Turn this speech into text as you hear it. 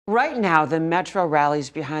Right now, the Metro rallies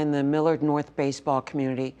behind the Millard North baseball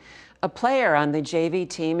community. A player on the JV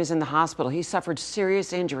team is in the hospital. He suffered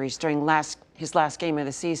serious injuries during his last game of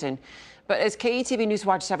the season. But as KETV News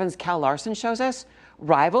Watch 7's Cal Larson shows us,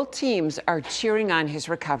 rival teams are cheering on his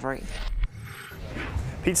recovery.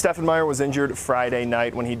 Pete Steffenmeyer was injured Friday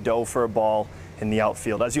night when he dove for a ball in the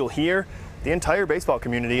outfield. As you'll hear, the entire baseball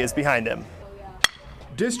community is behind him.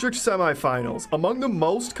 District semifinals, among the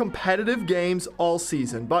most competitive games all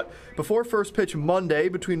season. But before first pitch Monday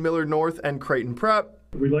between Millard North and Creighton Prep,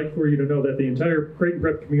 we'd like for you to know that the entire Creighton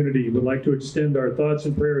Prep community would like to extend our thoughts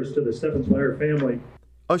and prayers to the Steffenmeyer family.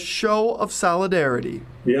 A show of solidarity.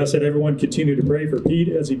 We ask that everyone continue to pray for Pete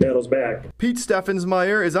as he battles back. Pete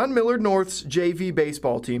Steffenmeyer is on Millard North's JV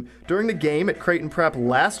baseball team. During the game at Creighton Prep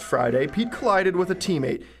last Friday, Pete collided with a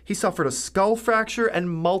teammate. He suffered a skull fracture and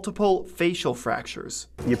multiple facial fractures.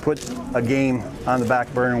 You put a game on the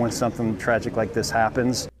back burner when something tragic like this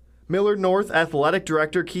happens. Millard North Athletic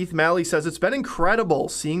Director Keith Malley says it's been incredible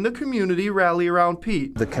seeing the community rally around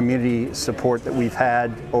Pete. The community support that we've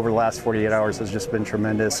had over the last 48 hours has just been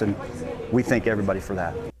tremendous, and we thank everybody for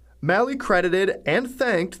that. Malley credited and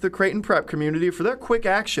thanked the Creighton Prep community for their quick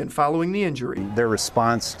action following the injury. Their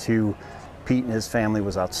response to Pete and his family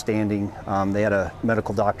was outstanding. They had a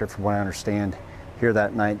medical doctor, from what I understand, here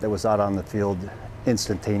that night that was out on the field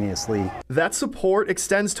instantaneously. That support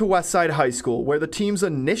extends to Westside High School, where the team's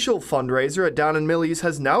initial fundraiser at Don and Millie's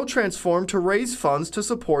has now transformed to raise funds to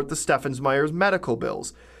support the Steffenmeyers' medical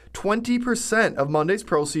bills. 20% of Monday's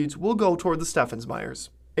proceeds will go toward the Steffenmeyers.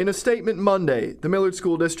 In a statement Monday, the Millard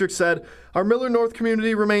School District said, "Our Millard North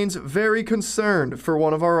community remains very concerned for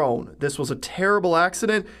one of our own. This was a terrible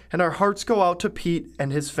accident, and our hearts go out to Pete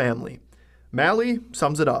and his family." Malley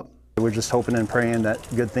sums it up. We're just hoping and praying that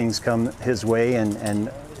good things come his way, and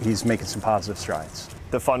he's making some positive strides.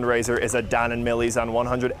 The fundraiser is at Don and Millie's on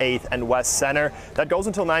 108th and West Center. That goes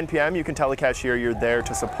until 9 p.m. You can tell the cashier you're there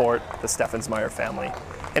to support the Steffenmeyer family.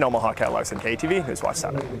 In Omaha, Cal Larson, KTV News Watch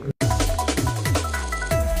 7.